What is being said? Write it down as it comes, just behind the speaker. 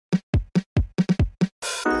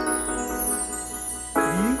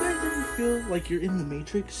feel like you're in the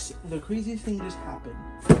Matrix? The craziest thing just happened.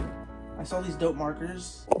 I saw these dope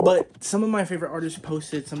markers, but some of my favorite artists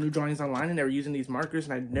posted some new drawings online and they were using these markers,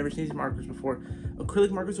 and I'd never seen these markers before.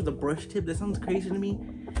 Acrylic markers with a brush tip. That sounds crazy to me.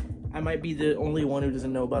 I might be the only one who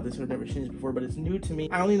doesn't know about this or never seen this before, but it's new to me.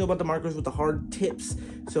 I only know about the markers with the hard tips.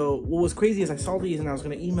 So what was crazy is I saw these and I was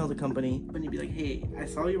gonna email the company and you'd be like, hey, I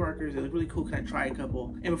saw your markers, they look really cool, can I try a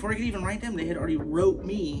couple? And before I could even write them, they had already wrote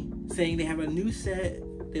me saying they have a new set,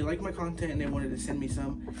 they like my content, and they wanted to send me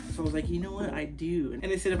some. So I was like, you know what, I do. And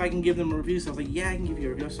they said if I can give them a review, so I was like, yeah, I can give you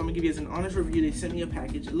a review. So I'm gonna give you as an honest review. They sent me a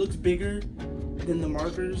package. It looks bigger than the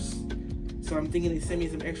markers, so I'm thinking they sent me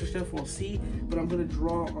some extra stuff, we'll see. But I'm gonna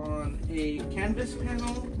draw on a canvas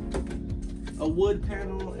panel, a wood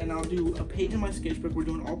panel, and I'll do a page in my sketchbook. We're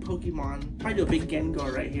doing all Pokemon. Probably do a big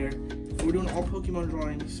Gengar right here. We're doing all Pokemon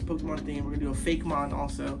drawings, Pokemon theme. We're gonna do a Fakemon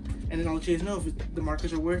also. And then I'll let you guys know if the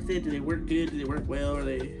markers are worth it. Do they work good? Do they work well? Or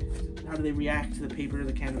how do they react to the paper,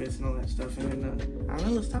 the canvas, and all that stuff? And then, I don't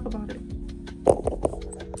know, let's talk about it.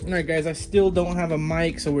 Alright guys, I still don't have a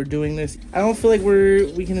mic, so we're doing this. I don't feel like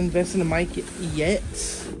we can invest in a mic yet,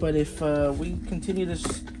 but if we continue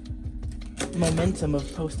this momentum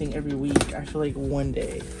of posting every week, I feel like one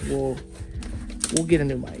day we'll get a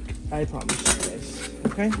new mic. I promise you guys.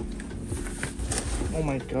 Okay? Oh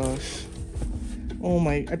my gosh. Oh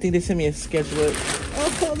my, I think they sent me a sketchbook.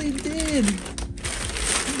 Oh, they did!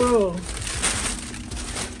 Bro.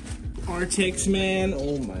 Arrtx, man.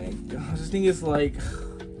 Oh my gosh. This thing is like,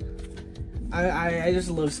 I just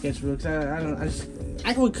love sketchbooks.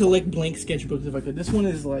 I would collect blank sketchbooks if I could. This one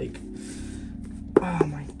is like, oh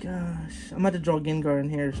my gosh. I'm about to draw Gengar in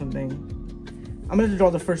here or something. I'm going to draw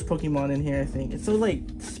the first Pokemon in here, I think. It's so like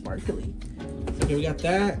sparkly. Okay, we got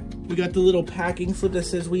that. We got the little packing slip that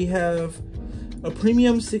says we have a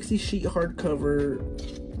premium 60 sheet hardcover,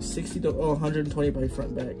 120 by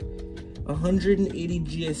front back, 180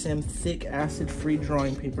 GSM thick acid free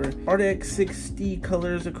drawing paper, Arrtx 60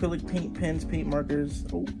 colors, acrylic paint pens, paint markers.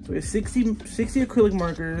 Oh, so we have 60 acrylic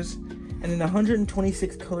markers, and then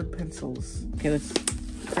 126 colored pencils. Okay, let's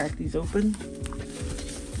crack these open.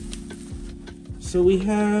 So we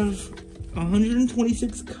have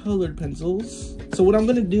 126 colored pencils. So what I'm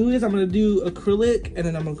gonna do is I'm gonna do acrylic, and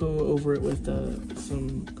then I'm gonna go over it with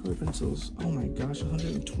some color pencils. Oh my gosh,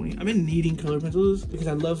 120. I've been needing color pencils because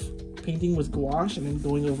I love painting with gouache and then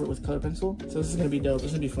going over it with color pencil. So this is gonna be dope.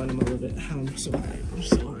 This is gonna be fun. I'm gonna love it. I'm so hyped. I'm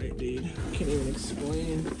so hyped, dude. Can't even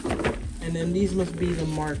explain. And then these must be the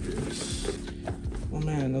markers. Oh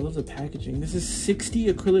man, I love the packaging. This is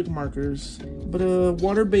 60 acrylic markers, but a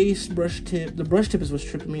water-based brush tip. The brush tip is what's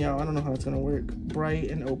tripping me out. I don't know how it's gonna work. Bright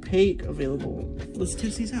and opaque available. Let's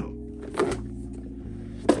test these out.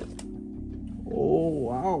 Oh,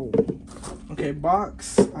 wow. Okay,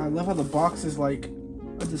 box. I love how the box is like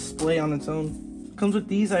a display on its own. Comes with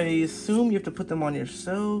these. I assume you have to put them on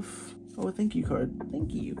yourself. Oh, a thank you card.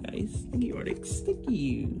 Thank you, guys. Thank you, Arrtx. Thank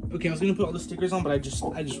you. Okay, I was gonna put all the stickers on, but I just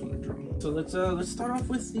want to draw. So let's start off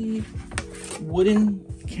with the wooden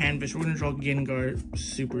canvas. We're gonna draw Gengar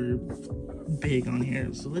super big on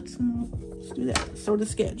here. So let's do that. Let's start with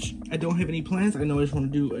a sketch. I don't have any plans. I know I just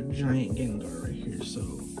want to do a giant Gengar right here. So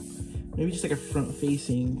maybe just like a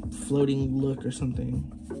front-facing floating look or something.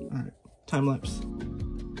 All right, time lapse.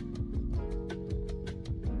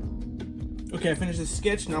 Okay, I finished the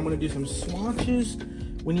sketch. Now I'm gonna do some swatches.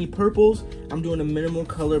 We need purples. I'm doing a minimal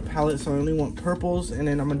color palette, so I only want purples, and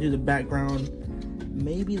then I'm gonna do the background,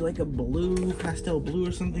 maybe like a blue, pastel blue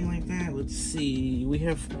or something like that. Let's see. We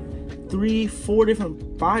have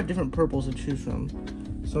 5 different purples to choose from.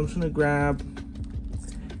 So I'm just gonna grab.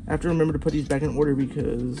 I have to remember to put these back in order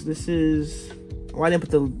because this is. Well, I didn't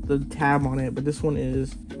put the tab on it, but this one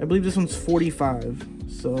is. I believe this one's 45.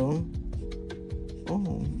 So.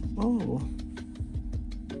 Oh.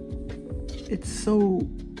 It's so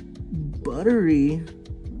buttery.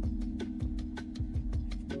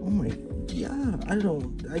 Oh my god,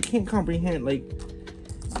 I can't comprehend. Like,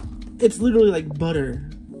 it's literally like butter.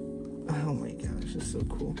 Oh my gosh, that's so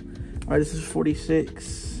cool. All right, this is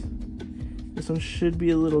 46. This one should be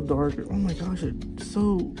a little darker. Oh my gosh, it's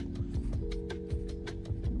so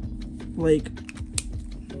like,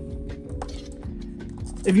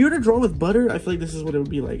 if you were to draw with butter, I feel like this is what it would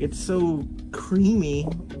be like. It's so creamy.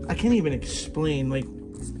 I can't even explain. Like,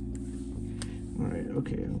 all right,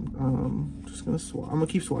 okay. Just gonna swatch. I'm gonna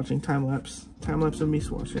keep swatching. Time lapse of me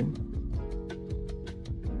swatching.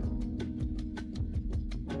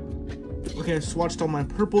 Okay, I swatched all my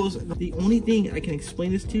purples. The only thing I can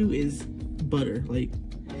explain this to is butter. Like,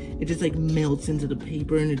 it just like melts into the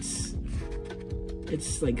paper, and it's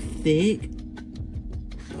like thick.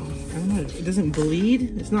 Oh. I don't know, it doesn't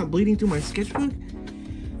bleed. It's not bleeding through my sketchbook.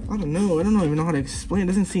 I don't know. I don't even know how to explain. It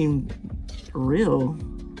doesn't seem real.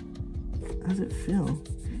 How does it feel?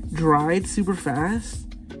 Dried super fast.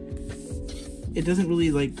 It doesn't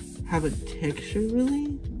really like have a texture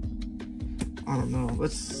really. I don't know.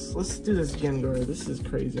 Let's do this Gengar. This is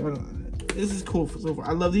crazy. This is cool so far.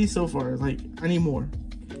 I love these so far. Like, I need more.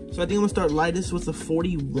 So I think I'm gonna start lightest with the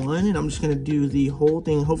 41, and I'm just gonna do the whole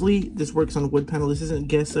thing. Hopefully this works on wood panel. This isn't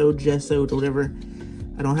gessoed or whatever.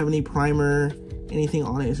 I don't have any primer, anything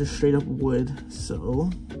on it. It's just straight up wood. So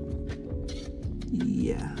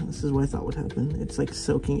yeah, this is what I thought would happen. It's like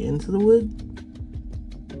soaking into the wood,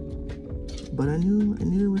 but I knew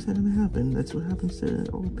it was gonna happen. That's what happens to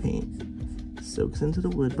all paint. Soaks into the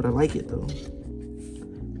wood, but I like it though.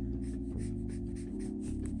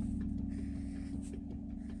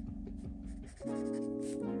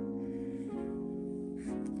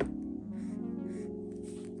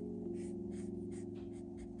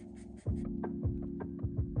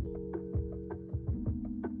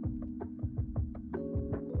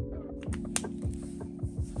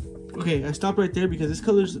 Okay, I stopped right there because this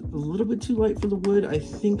color's a little bit too light for the wood. I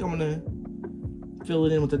think I'm gonna fill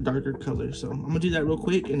it in with a darker color. So I'm gonna do that real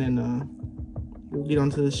quick, and then we'll get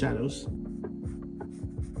onto the shadows.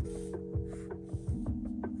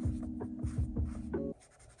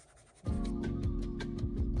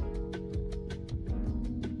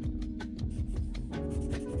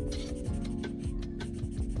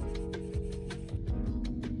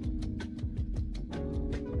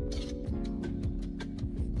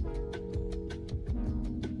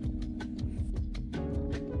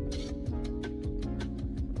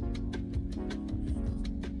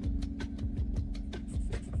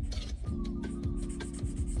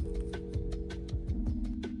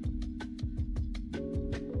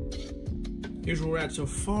 Here's where we're at so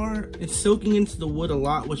far. It's soaking into the wood a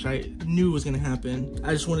lot, which I knew was gonna happen.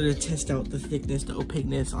 I just wanted to test out the thickness, the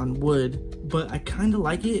opaqueness on wood, but I kind of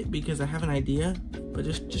like it because I have an idea. But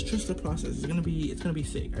just trust the process. It's gonna be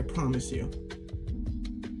sick. I promise you.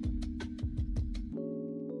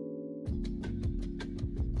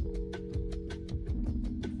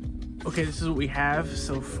 Okay, this is what we have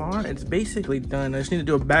so far. It's basically done. I just need to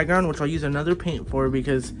do a background, which I'll use another paint for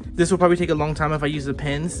because this will probably take a long time if I use the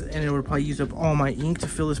pens, and it would probably use up all my ink to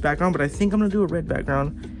fill this background, but I think I'm gonna do a red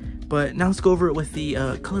background. But now let's go over it with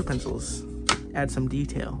the color pencils. Add some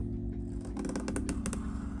detail.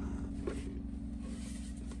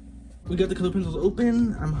 We got the color pencils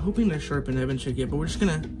open. I'm hoping they're sharpened. I haven't checked yet, but we're just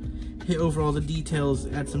gonna hit over all the details,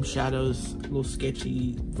 add some shadows, little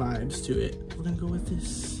sketchy vibes to it. We're gonna go with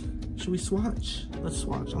this. Should we swatch? Let's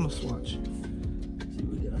swatch. I'm gonna swatch. Let's see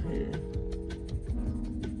what we got here.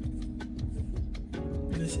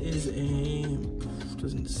 This is a,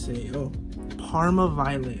 doesn't say, oh, Parma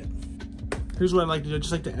Violet. Here's what I like to do. I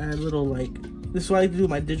just like to add little, like, this is what I like to do with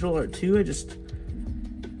my digital art too. I just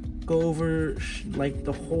go over like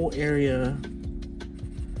the whole area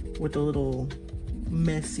with a little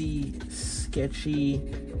messy, sketchy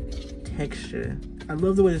texture. I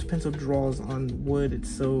love the way this pencil draws on wood. It's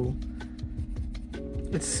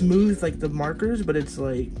smooth like the markers, but it's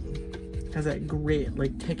like has that grit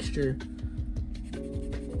like texture.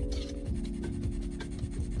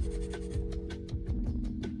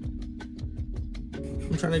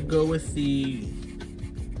 I'm trying to go with the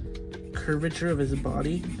curvature of his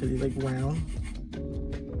body because he's like round.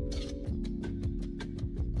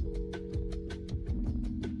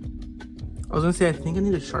 I was gonna say I think I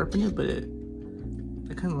need to sharpen it, but I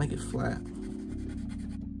kind of like it flat.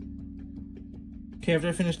 Okay, after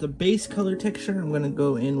I finish the base color texture, I'm gonna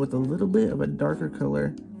go in with a little bit of a darker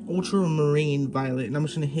color, ultramarine violet, and I'm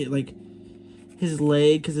just gonna hit like his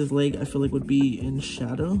leg, because his leg I feel like would be in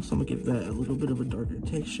shadow, so I'm gonna give that a little bit of a darker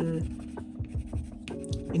texture.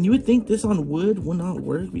 And you would think this on wood would not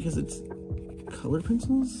work because it's colored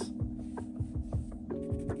pencils,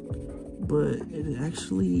 but it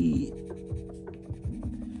actually,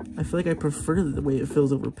 I feel like I prefer the way it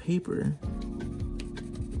feels over paper.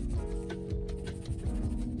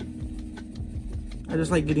 I just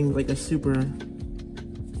like getting like a super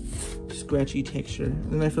scratchy texture.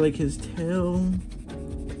 And then I feel like his tail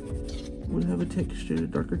would have a texture,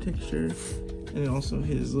 darker texture. And then also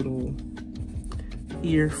his little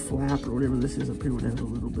ear flap or whatever this is up here would have a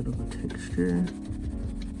little bit of a texture.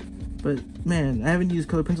 But man, I haven't used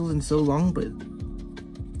color pencils in so long, but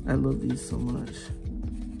I love these so much.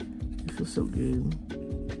 They feel so good.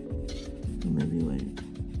 Maybe like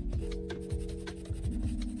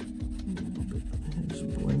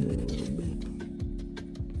blend it a little bit.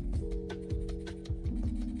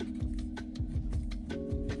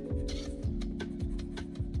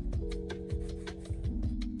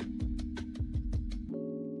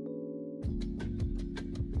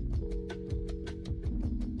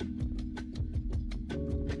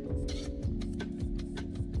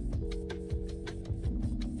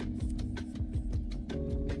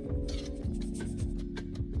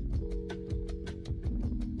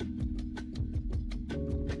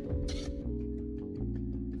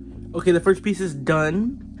 Okay, the first piece is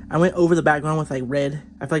done. I went over the background with like red.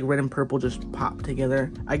 I feel like red and purple just pop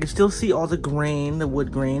together. I can still see all the grain, the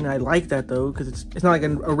wood grain. I like that though, because it's not like a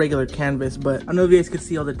regular canvas, but I don't know if you guys could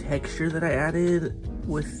see all the texture that I added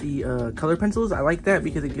with the color pencils. I like that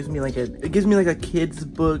because it gives me like a kid's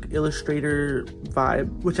book illustrator vibe,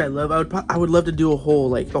 which I love. I would love to do a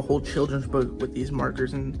whole children's book with these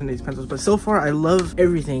markers and these pencils, but so far I love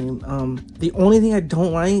everything. The only thing I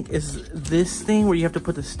don't like is this thing where you have to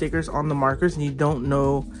put the stickers on the markers and you don't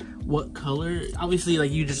know what color. Obviously,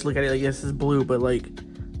 like, you just look at it like, yes, it's blue, but like,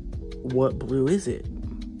 what blue is it?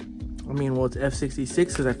 I mean, well, it's F66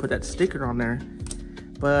 because I put that sticker on there,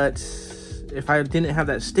 but if I didn't have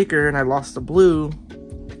that sticker and I lost the blue,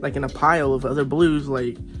 like in a pile of other blues,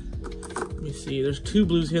 like, let me see, there's two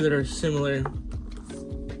blues here that are similar.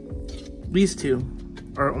 These two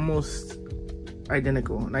are almost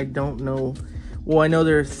identical, and I don't know, well, I know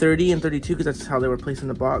they're 30 and 32 because that's how they were placed in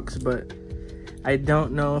the box, but I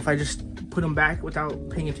don't know if I just put them back without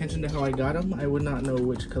paying attention to how I got them, I would not know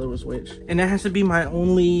which color was which. And that has to be my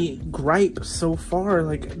only gripe so far.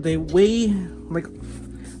 Like, the way,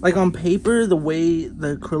 like on paper, the way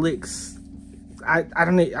the acrylics, I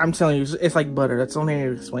don't know, I'm telling you, it's like butter. That's the only way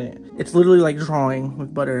to explain it. It's literally like drawing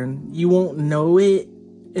with butter, and you won't know it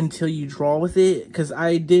until you draw with it. Because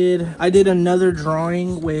I did another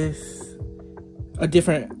drawing with a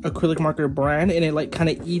different acrylic marker brand, and it like kind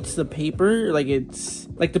of eats the paper. Like, it's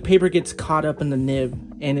like the paper gets caught up in the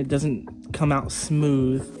nib and it doesn't come out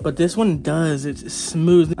smooth, but this one does. It's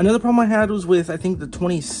smooth. Another problem I had was with, I think, the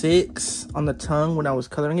 26 on the tongue. When I was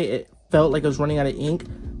coloring it, it felt like I was running out of ink,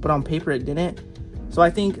 but on paper it didn't. So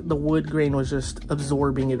I think the wood grain was just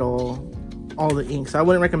absorbing it all the ink. So I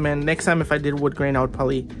wouldn't recommend. Next time if I did wood grain, I would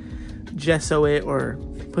probably gesso it or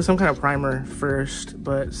put some kind of primer first.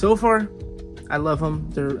 But so far, I love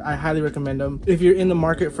them. I highly recommend them. If you're in the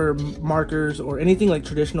market for markers or anything like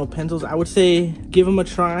traditional pencils, I would say give them a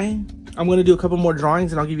try. I'm going to do a couple more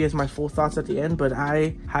drawings and I'll give you guys my full thoughts at the end, but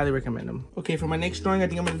I highly recommend them. Okay, for my next drawing, I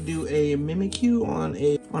think I'm going to do a Mimikyu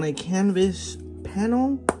on a canvas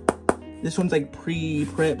panel. This one's like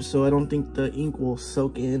pre-prep, so I don't think the ink will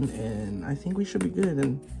soak in, and I think we should be good.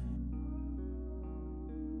 And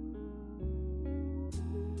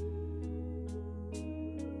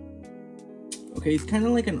okay, it's kind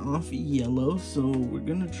of like an off yellow, so we're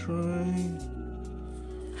gonna try.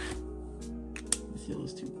 This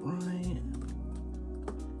yellow's too bright.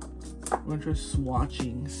 We're gonna try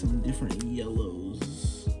swatching some different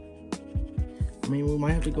yellows. I mean, we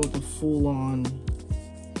might have to go with the full-on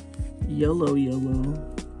yellow.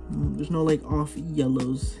 There's no like off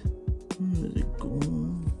yellows. There's a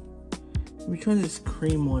gold. Let me try this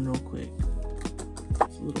cream one real quick.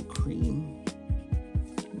 It's a little cream.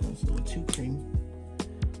 No, it's a little too cream.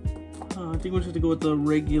 I think we should go with the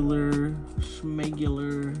regular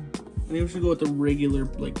schmegular. I think we should go with the regular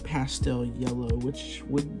like pastel yellow, which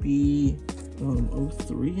would be 03.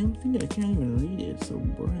 I'm thinking, I can't even read it, it's so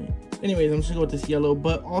bright. Anyways, I'm just gonna go with this yellow,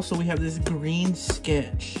 but also we have this green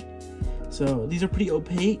sketch. So these are pretty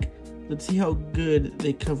opaque. Let's see how good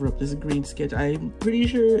they cover up this green sketch. I'm pretty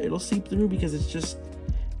sure it'll seep through because it's just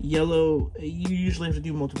yellow. You usually have to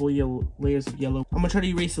do multiple yellow layers of yellow. I'm gonna try to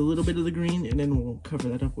erase a little bit of the green and then we'll cover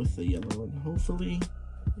that up with the yellow, and hopefully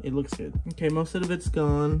it looks good. Okay, most of it's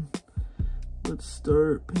gone. Let's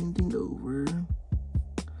start painting over.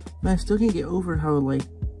 Man, I still can't get over how like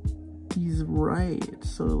he's right. It's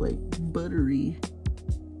so like buttery.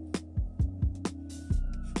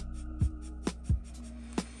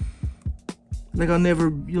 Like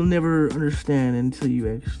you'll never understand until you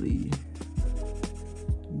actually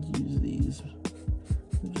use these.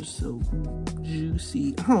 They're just so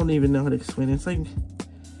juicy. I don't even know how to explain it. It's like,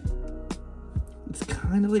 it's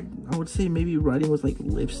kind of like, I would say maybe writing with like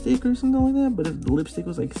lipstick or something like that, but if the lipstick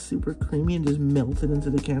was like super creamy and just melted into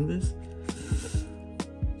the canvas.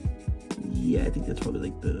 Yeah, I think that's probably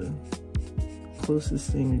like the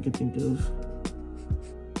closest thing I could think of.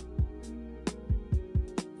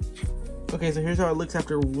 Okay, so here's how it looks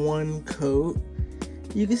after one coat.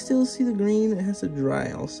 You can still see the green. It has to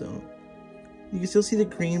dry also. You can still see the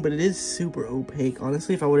green, but it is super opaque.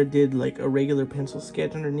 Honestly, if I would have did like a regular pencil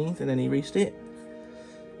sketch underneath and then erased it,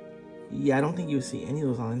 yeah, I don't think you would see any of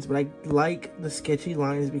those lines. But I like the sketchy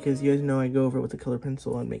lines because you guys know I go over it with the color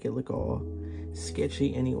pencil and make it look all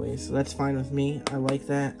sketchy anyway. So that's fine with me. I like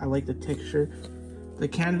that. I like the texture. The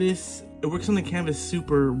canvas, it works on the canvas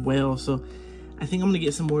super well. So I think I'm gonna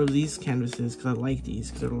get some more of these canvases because I like these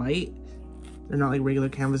because they're light. They're not like regular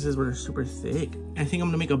canvases where they're super thick. I think I'm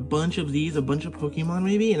gonna make a bunch of these, a bunch of Pokemon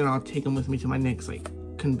maybe, and then I'll take them with me to my next like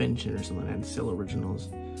convention or something and sell originals.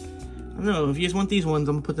 I don't know, if you guys want these ones,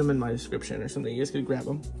 I'm gonna put them in my description or something. You guys could grab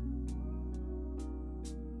them.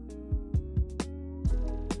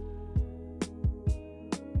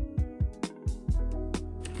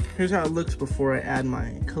 Here's how it looks before I add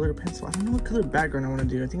my color pencil. I don't know what color background I want to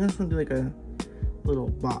do. I think I just want to do like a little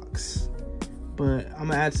box. But I'm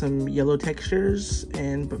gonna add some yellow textures,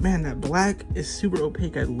 but man, that black is super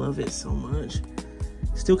opaque. I love it so much.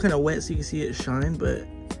 Still kind of wet so you can see it shine, but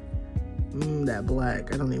that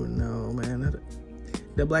black, I don't even know, man.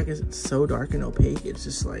 That black is so dark and opaque. It's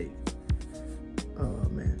just like, oh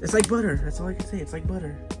man, it's like butter. That's all I can say. It's like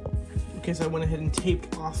butter. Okay, so I went ahead and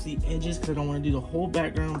taped off the edges because I don't want to do the whole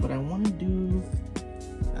background, but I want to do,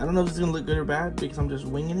 I don't know if it's gonna look good or bad because I'm just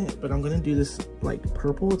winging it, but I'm gonna do this like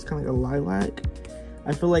purple. It's kind of like a lilac.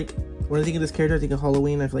 I feel like when I think of this character, I think of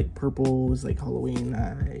Halloween. I feel like purple is like Halloween.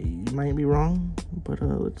 I might be wrong, but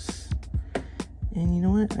let's, and you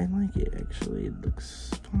know what? I like it actually. It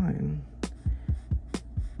looks fine.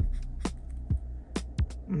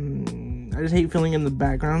 I just hate filling in the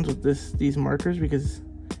backgrounds with these markers because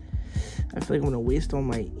I feel like I'm gonna waste all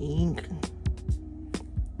my ink,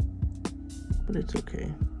 but it's okay.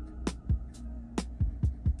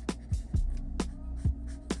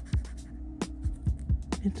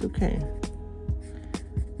 It's okay.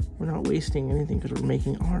 We're not wasting anything because we're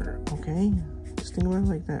making art, okay? Just think about it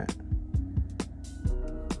like that.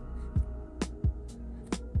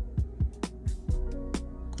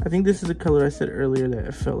 I think this is the color I said earlier that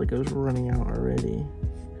I felt like I was running out already.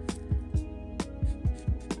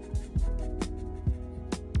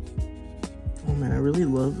 Oh man, I really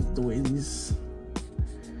love the way these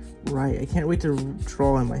write. I can't wait to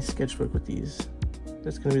draw in my sketchbook with these.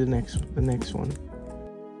 That's gonna be the next one.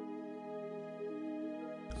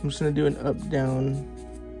 I'm just gonna do an up down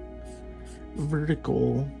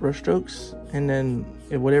vertical brush strokes, and then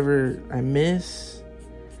if whatever I miss,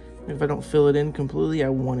 if I don't fill it in completely, I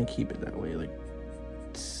want to keep it that way, like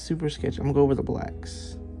super sketchy. I'm gonna go over the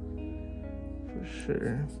blacks for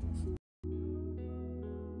sure.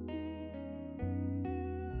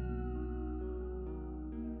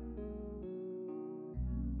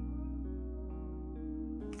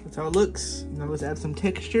 That's how it looks. Now let's add some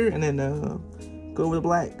texture and then go over the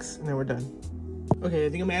blacks, and then we're done. Okay, I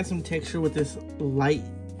think I'm gonna add some texture with this light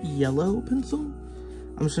yellow pencil.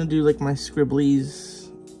 I'm just gonna do like my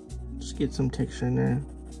scribblies, just get some texture in there.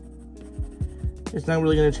 It's not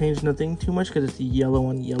really gonna change nothing too much because it's yellow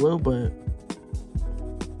on yellow, but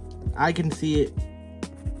I can see it.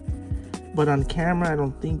 But on camera, I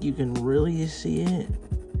don't think you can really see it.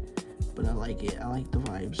 But I like it. I like the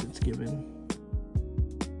vibes it's giving.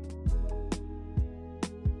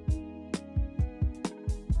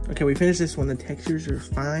 Okay, we finished this one. The textures are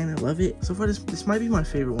fine. I love it. So far, this might be my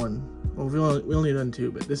favorite one. Well, we only done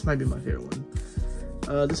two, but this might be my favorite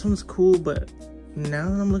one. This one's cool, but now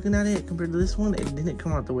that I'm looking at it compared to this one, it didn't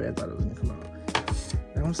come out the way I thought it was gonna come out.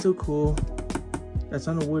 That one's still cool. That's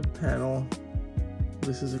on a wood panel.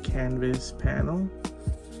 This is a canvas panel.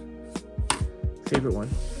 Favorite one.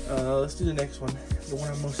 Let's do the next one. The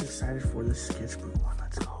one I'm most excited for, the sketchbook one.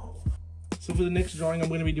 Let's go. So for the next drawing, I'm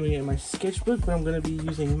going to be doing it in my sketchbook, but I'm going to be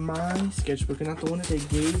using my sketchbook and not the one that they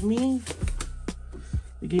gave me.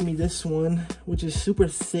 They gave me this one, which is super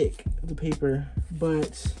thick, the paper,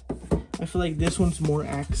 but I feel like this one's more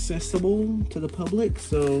accessible to the public,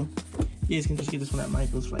 so you guys can just get this one at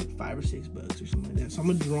Michael's for like $5 or $6 or something like that. So I'm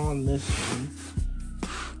going to draw on this one,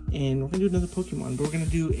 and we're going to do another Pokemon, but we're going to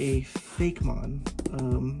do a Fakemon.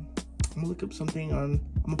 I'm gonna look up something on,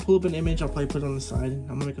 I'm gonna pull up an image, I'll probably put it on the side.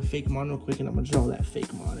 I'm gonna make a Fakemon real quick, and I'm gonna draw that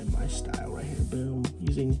Fakemon in my style right here, boom,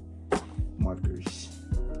 using markers.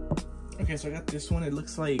 Okay, so I got this one. It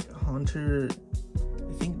looks like Haunter,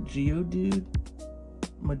 I think Geodude,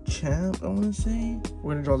 Machamp, I wanna say.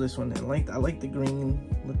 We're gonna draw this one. I like the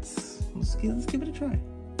green. Let's give it a try.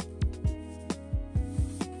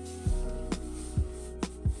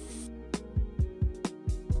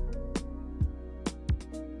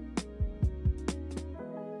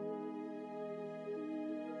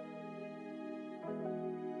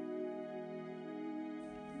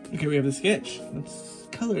 Okay, we have the sketch. Let's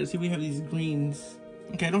color it. See, we have these greens.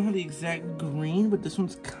 Okay, I don't have the exact green, but this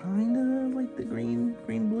one's kind of like the green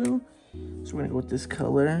blue. So we're gonna go with this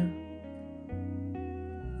color.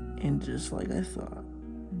 And just like I thought,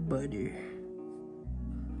 butter.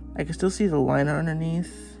 I can still see the liner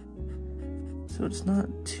underneath, so it's not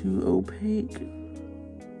too opaque.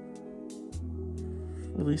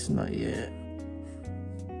 At least not yet.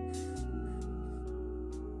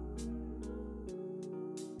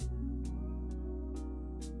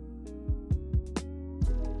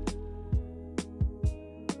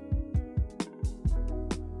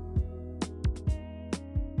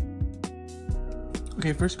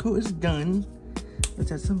 Okay, first coat is done.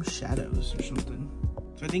 Let's add some shadows or something.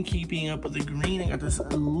 So I think keeping up with the green, I got this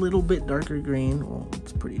a little bit darker green. Well,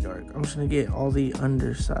 it's pretty dark. I'm just gonna get all the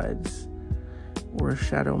undersides where a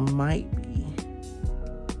shadow might be.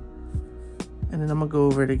 And then I'm gonna go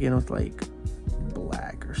over it again with like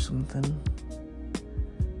black or something.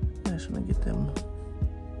 I just wanna get them,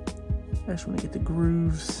 I just wanna get the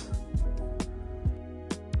grooves.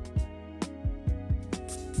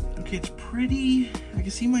 Okay, it's pretty, I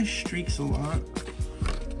can see my streaks a lot.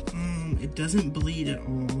 It doesn't bleed at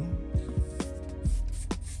all.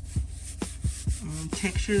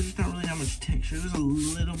 Texture, there's not really that much texture. There's a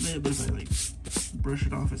little bit, but if I like brush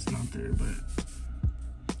it off, it's not there. But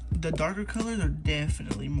the darker colors are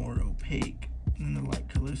definitely more opaque than the light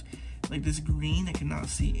colors. Like this green, I cannot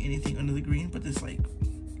see anything under the green, but this like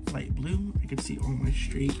light blue, I could see all my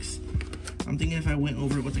streaks. I'm thinking if I went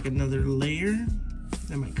over it with like another layer,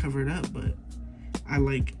 that might cover it up, but I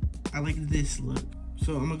like this look.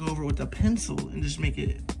 So I'm gonna go over it with a pencil and just make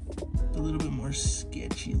it a little bit more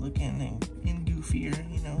sketchy looking and goofier,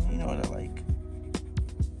 you know what I like.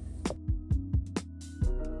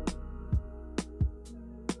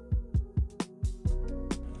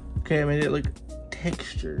 Okay, I made it look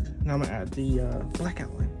textured. Now I'm gonna add the black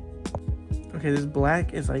outline. Okay, this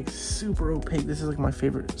black is like super opaque. This is like my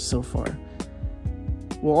favorite so far.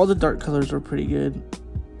 Well, all the dark colors were pretty good,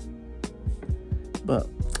 but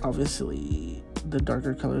obviously the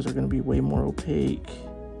darker colors are going to be way more opaque.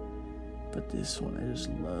 But this one, I just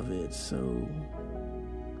love it. So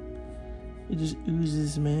it just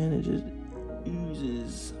oozes, man. It just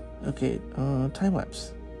oozes. Okay, time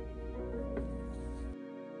lapse.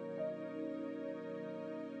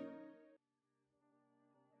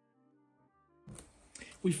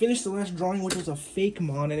 We finished the last drawing, which was a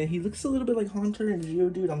Fakemon, and he looks a little bit like Haunter and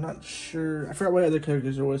Geodude. I'm not sure. I forgot what other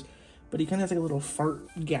characters there was. But he kind of has like a little fart,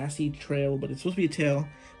 gassy trail, but it's supposed to be a tail.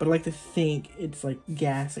 But I like to think it's like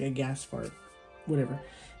gas, like a gas fart, whatever.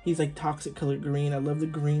 He's like toxic colored green. I love the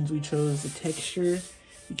greens we chose, the texture.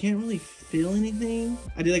 You can't really feel anything.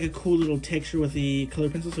 I did like a cool little texture with the color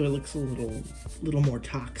pencil, so it looks a little more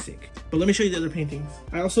toxic. But let me show you the other paintings.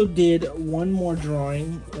 I also did one more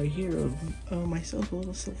drawing right here of myself, a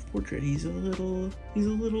little self-portrait. He's a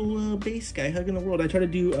little base guy hugging the world. I try to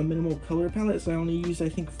do a minimal color palette, so I only used I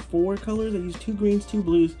think 4 colors. I used 2 greens, 2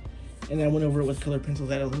 blues, and then I went over it with color pencils,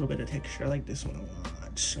 added a little bit of texture. I like this one a lot.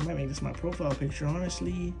 I might make this my profile picture,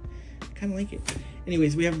 honestly. I kind of like it.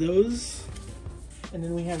 Anyways, we have those. And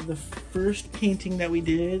then we have the first painting that we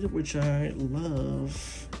did, which I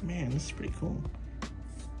love. Man, this is pretty cool.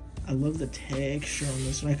 I love the texture on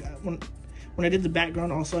this one. When I did the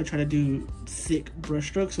background also, I try to do thick brush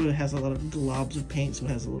strokes, so it has a lot of globs of paint, so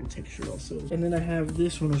it has a little texture also. And then I have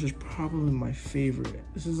this one, which is probably my favorite.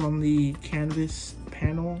 This is on the canvas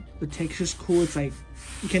panel. The texture's cool. It's like,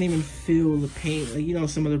 you can't even feel the paint. Like, you know,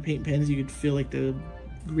 some other paint pens, you could feel like the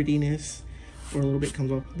grittiness, or a little bit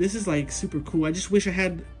comes off. This is like super cool. I just wish I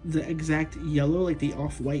had the exact yellow, like the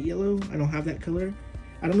off-white yellow. I don't have that color.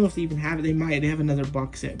 I don't know if they even have it. They might. They have another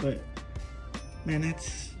box set, but man,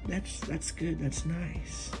 that's good. That's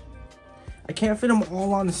nice. I can't fit them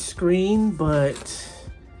all on the screen, but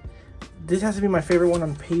this has to be my favorite one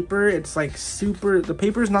on paper. It's like super, the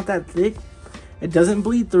paper is not that thick. It doesn't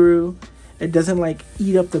bleed through. It doesn't like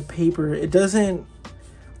eat up the paper. It doesn't,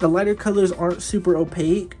 the lighter colors aren't super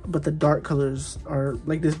opaque, but the dark colors are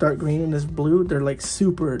like this dark green and this blue. They're like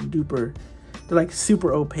super duper. They're like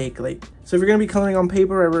super opaque. Like, so if you're gonna be coloring on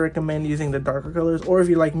paper, I would recommend using the darker colors. Or if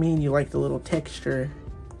you're like me and you like the little texture,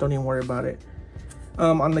 don't even worry about it.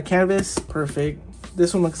 On the canvas, perfect.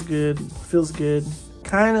 This one looks good, feels good.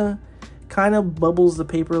 Kind of bubbles the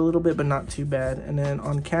paper a little bit, but not too bad. And then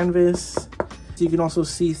on canvas, so you can also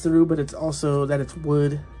see through, but it's also that it's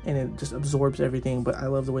wood and it just absorbs everything. But I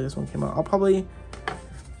love the way this one came out.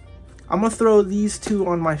 I'm gonna throw these two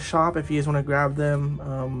on my shop if you guys want to grab them.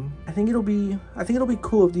 I think it'll be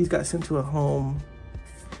cool if these got sent to a home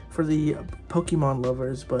for the Pokemon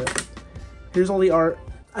lovers. But here's all the art.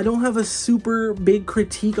 I don't have a super big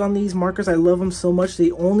critique on these markers. I love them so much.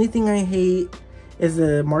 The only thing I hate is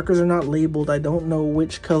the markers are not labeled. I don't know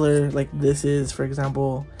which color like this is, for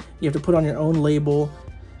example. You have to put on your own label.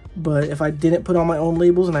 But if I didn't put on my own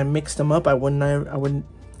labels and I mixed them up, I would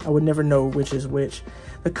never know which is which.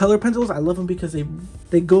 The color pencils, I love them because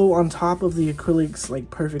they go on top of the acrylics like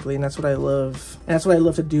perfectly, and that's what I love. And that's what I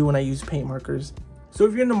love to do when I use paint markers. So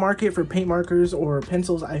if you're in the market for paint markers or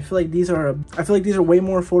pencils, I feel like these are way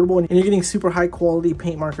more affordable, and you're getting super high quality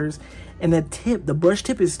paint markers. And the brush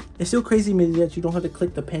tip is still crazy to me that you don't have to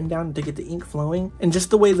click the pen down to get the ink flowing, and just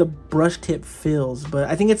the way the brush tip feels. But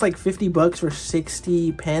I think it's like 50 bucks for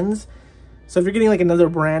 60 pens. So if you're getting like another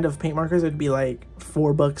brand of paint markers, it'd be like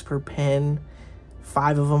 4 bucks per pen,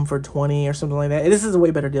 5 of them for 20 or something like that. This is a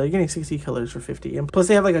way better deal. You're getting 60 colors for 50, and plus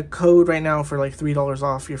they have like a code right now for like $3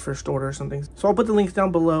 off your first order or something. So I'll put the links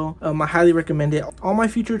down below. I highly recommend it. All my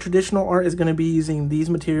future traditional art is going to be using these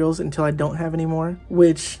materials until I don't have any more,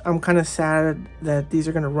 which I'm kind of sad that these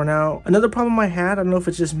are going to run out. Another problem I had, I don't know if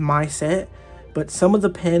it's just my set, but some of the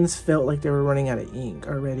pens felt like they were running out of ink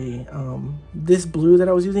already. This blue that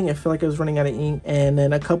I was using, it felt like it was running out of ink, and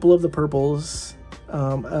then a couple of the purples.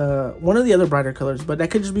 One of the other brighter colors, but that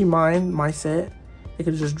could just be my set. It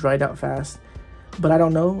could just dried out fast, but I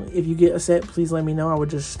don't know. If you get a set, please let me know.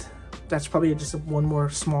 That's probably just one more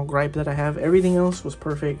small gripe that I have. Everything else was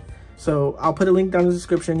perfect. So I'll put a link down in the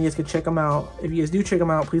description. You guys can check them out. If you guys do check them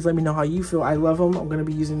out, please let me know how you feel. I love them. I'm going to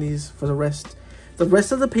be using these for the rest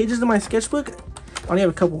of the pages of my sketchbook. I only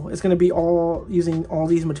have a couple. It's going to be all using all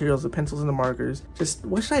these materials, the pencils and the markers. Just,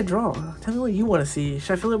 what should I draw? Tell me what you want to see.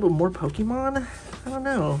 Should I fill it with more Pokemon? I don't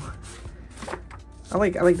know. I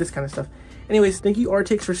like this kind of stuff. Anyways, thank you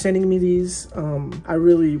Arrtx for sending me these. I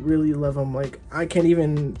really love them. Like, I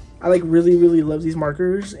really love these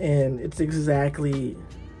markers, and it's exactly,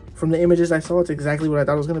 from the images I saw, it's exactly what I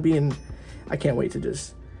thought it was going to be, and I can't wait to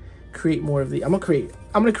just create more of the. I'm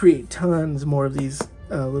gonna create tons more of these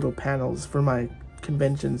little panels for my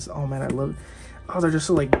conventions. Oh man, I love it. Oh, they're just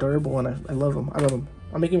so like durable, and I love them.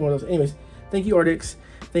 I'm making one of those. Anyways, thank you Arrtx,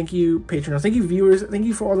 thank you Patreon, thank you viewers, thank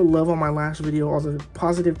you for all the love on my last video, all the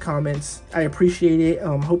positive comments. I appreciate it.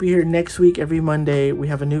 Hope you're here next week. Every Monday we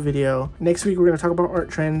have a new video. Next week we're going to talk about art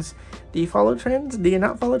trends. Do you follow trends? Do you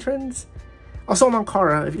not follow trends? Also, I'm on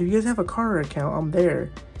Cara. If you guys have a Cara account, I'm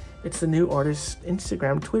there. It's the new artist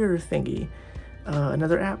Instagram Twitter thingy,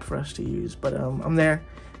 another app for us to use, but I'm there.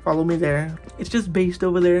 Follow me there. It's just based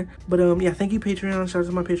over there. But yeah, thank you Patreon. Shout out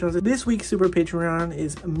to my Patreons. This week's super Patreon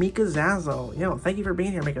is Mika Zazzle. Yo, thank you for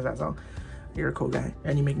being here, Mika Zazzle. You're a cool guy,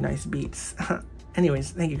 and you make nice beats.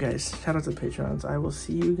 Anyways, thank you guys. Shout out to the Patreons. I will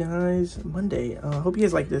see you guys Monday. Hope you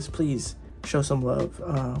guys like this. Please show some love.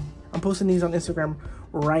 I'm posting these on Instagram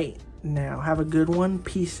right now. Have a good one.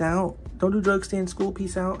 Peace out. Don't do drugs, stay in school.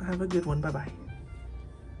 Peace out. Have a good one. Bye bye.